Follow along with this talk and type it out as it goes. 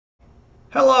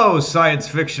Hello, science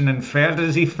fiction and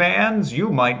fantasy fans. You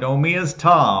might know me as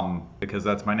Tom, because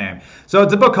that's my name. So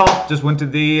it's a book haul. Just went to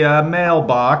the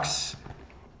mailbox,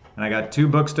 and I got 2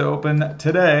 books to open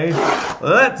today.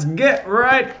 Let's get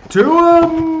right to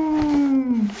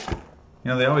them! You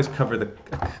know, they always cover the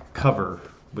cover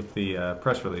with the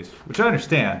press release, which I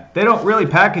understand. They don't really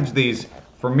package these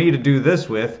for me to do this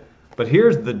with, but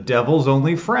here's The Devil's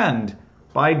Only Friend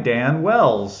by Dan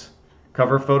Wells.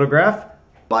 Cover photograph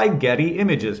by Getty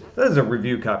Images. This is a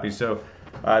review copy, so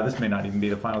this may not even be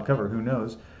the final cover, who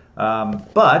knows.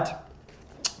 But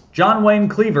John Wayne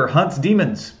Cleaver hunts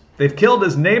demons. They've killed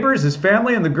his neighbors, his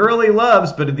family, and the girl he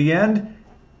loves, but at the end,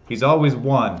 he's always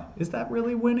won. Is that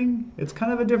really winning? It's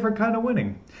kind of a different kind of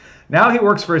winning. Now he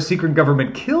works for a secret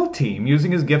government kill team,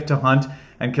 using his gift to hunt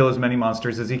and kill as many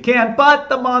monsters as he can, but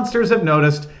the monsters have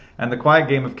noticed, and the quiet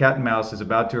game of cat and mouse is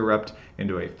about to erupt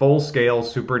into a full-scale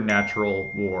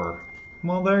supernatural war.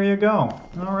 Well, there you go.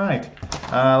 All right.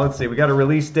 Let's see. We got a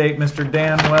release date, Mr.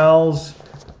 Dan Wells.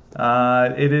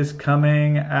 It is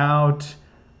coming out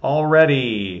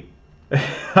already.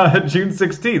 June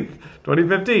 16th,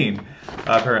 2015,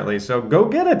 apparently. So go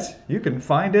get it. You can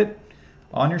find it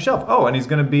on your shelf. Oh, and he's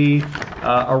going to be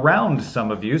around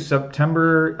some of you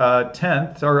September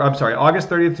 10th, or I'm sorry, August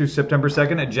 30th through September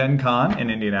 2nd at Gen Con in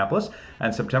Indianapolis,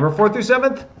 and September 4th through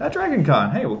 7th at Dragon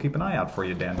Con. Hey, we'll keep an eye out for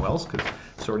you, Dan Wells, because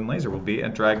Sword and Laser will be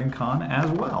at Dragon Con as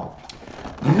well.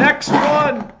 Next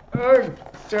one!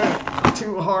 Just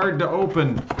too hard to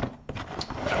open.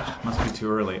 Must be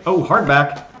too early. Oh,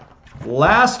 hardback.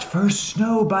 Last First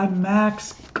Snow by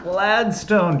Max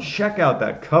Gladstone. Check out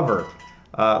that cover.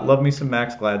 Love me some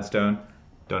Max Gladstone.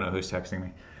 Don't know who's texting me.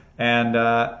 And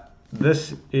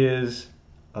this is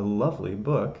a lovely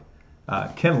book.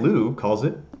 Ken Liu calls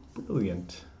it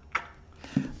brilliant.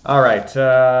 All right,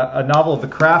 a novel of the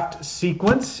craft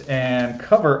sequence and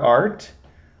cover art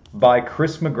by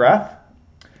Chris McGrath.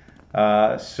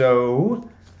 So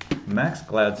Max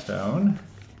Gladstone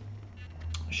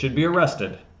should be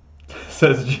arrested,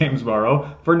 says James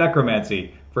Morrow, for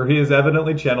necromancy, for he has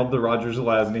evidently channeled the Roger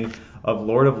Zelazny of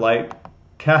Lord of Light,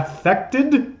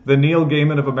 cathected the Neil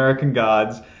Gaiman of American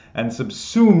Gods, and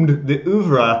subsumed the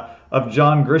oeuvre of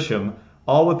John Grisham,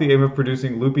 all with the aim of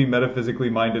producing loopy, metaphysically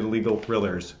minded legal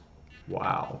thrillers.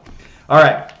 Wow. All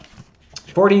right.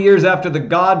 40 years after the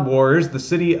God Wars, the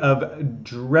city of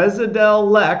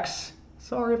Dresdel-Lex,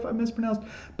 sorry if I mispronounced,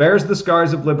 bears the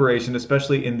scars of liberation,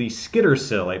 especially in the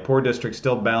Skittersill, a poor district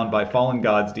still bound by fallen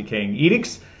gods' decaying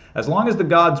edicts. As long as the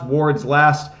gods' wards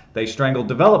last, they strangle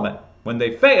development. When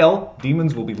they fail,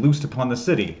 demons will be loosed upon the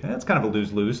city. That's kind of a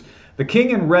lose-lose. The King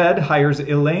in Red hires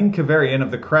Elaine Kavarian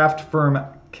of the craft firm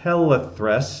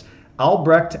Kelethres,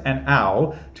 Albrecht and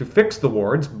Au to fix the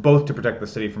wards, both to protect the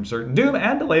city from certain doom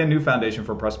and to lay a new foundation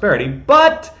for prosperity.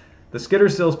 But the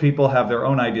Skittersill's people have their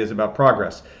own ideas about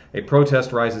progress. A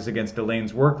protest rises against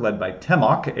Elaine's work, led by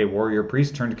Temok, a warrior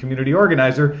priest turned community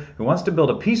organizer who wants to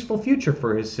build a peaceful future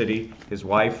for his city, his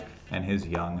wife, and his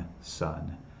young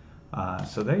son.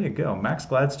 So there you go. Max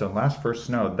Gladstone, Last First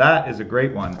Snow. That is a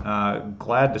great one.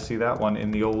 Glad to see that one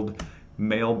in the old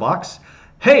mailbox.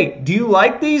 Hey, do you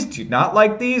like these? Do you not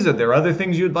like these? Are there other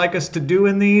things you'd like us to do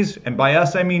in these? And by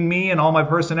us, I mean me and all my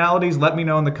personalities. Let me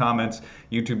know in the comments.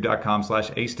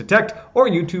 YouTube.com/acedetect or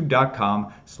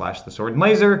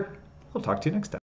YouTube.com/theswordandlaser. I'll talk to you next time.